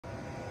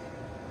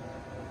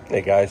Hey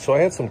guys, so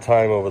I had some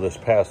time over this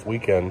past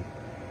weekend,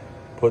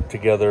 put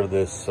together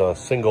this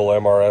single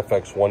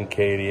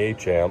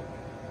MRFX1K80H amp,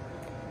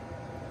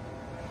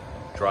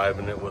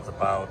 driving it with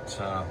about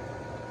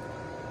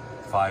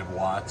 5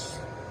 watts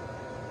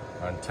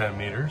on 10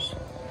 meters,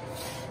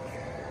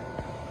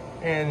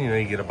 and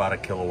you get about a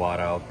kilowatt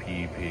out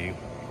PEP.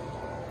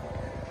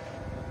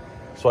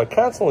 So I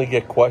constantly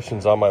get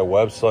questions on my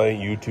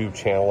website, YouTube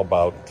channel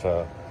about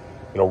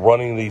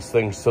running these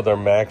things to their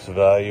max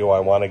value. I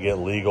want to get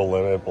legal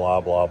limit,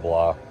 blah, blah,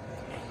 blah.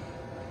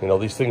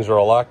 These things are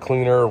a lot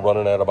cleaner,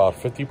 running at about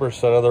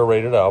 50% of their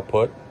rated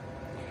output.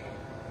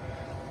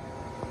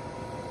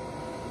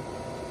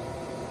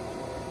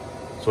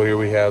 So here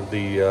we have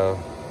the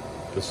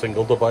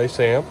single device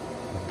amp,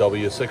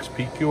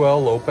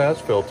 W6PQL low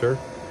pass filter,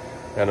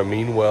 and a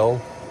Meanwell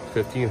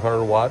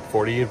 1500 watt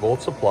 48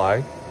 volt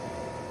supply.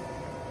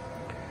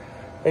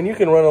 And you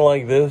can run it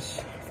like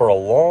this for a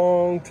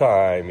long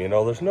time.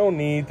 There's no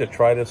need to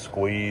try to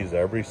squeeze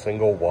every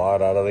single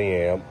watt out of the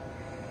amp.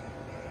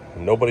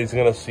 Nobody's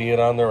going to see it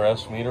on their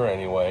S meter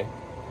anyway.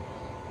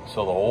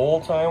 So the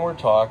whole time we're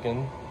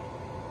talking,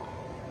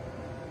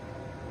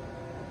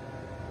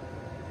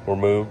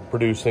 we're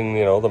producing,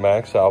 the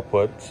max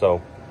output.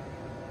 So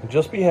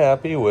just be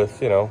happy with,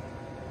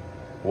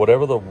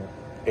 whatever the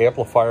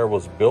amplifier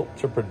was built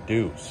to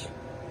produce.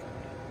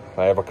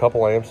 I have a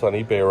couple amps on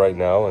eBay right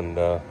now,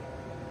 and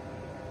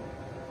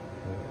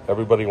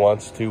everybody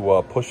wants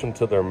to push them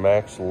to their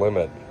max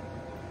limit.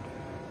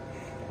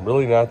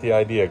 Really not the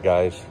idea,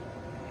 guys.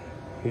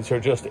 These are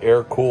just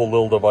air-cooled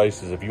little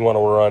devices. If you want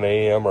to run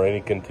AM or any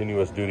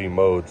continuous duty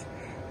modes,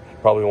 you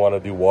probably want to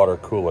do water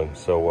cooling.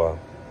 So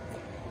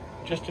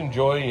just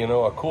enjoy,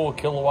 a cool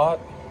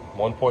kilowatt,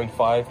 1.5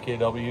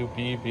 kW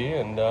PEP,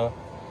 and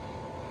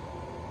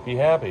be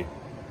happy.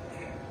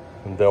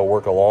 And they'll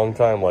work a long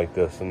time like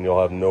this, and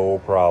you'll have no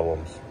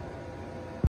problems.